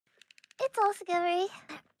it's all scary.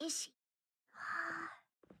 Where is she?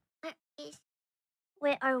 Where is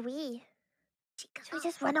Where are we? she? Should we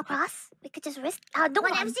just run across? We could just risk. Don't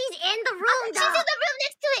What run. if she's in the room? She's in the room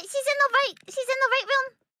next to it. She's in the right room.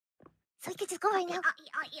 So we could just go right now.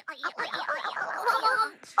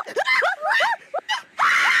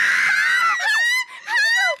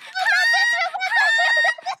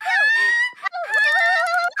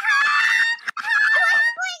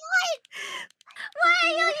 Why are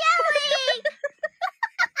you yelling?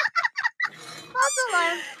 False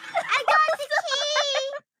alarm. I got the key.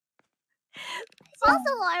 False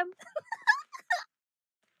alarm.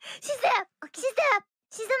 She's there. She's there.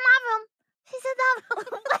 She's in my room. She's in that room.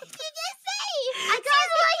 What did you just say? I got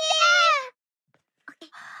the key. Okay.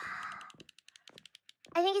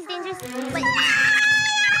 I think it's dangerous. But...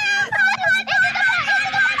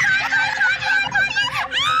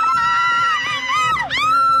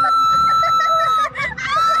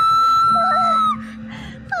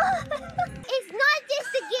 It's not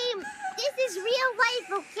just a game. This is real life,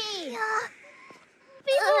 okay? Yeah.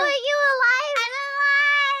 Biboo, are you alive? I'm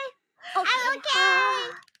alive. Okay. I'm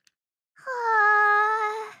okay.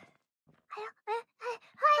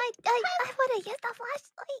 I want to use the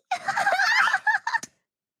flashlight.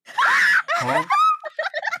 Huh?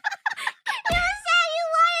 You said you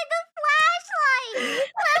wanted the flashlight.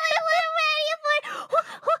 It's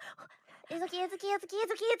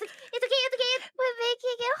okay. We're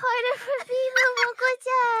making it harder for FuwaMoco Ch.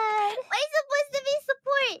 We're supposed to be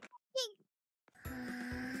support.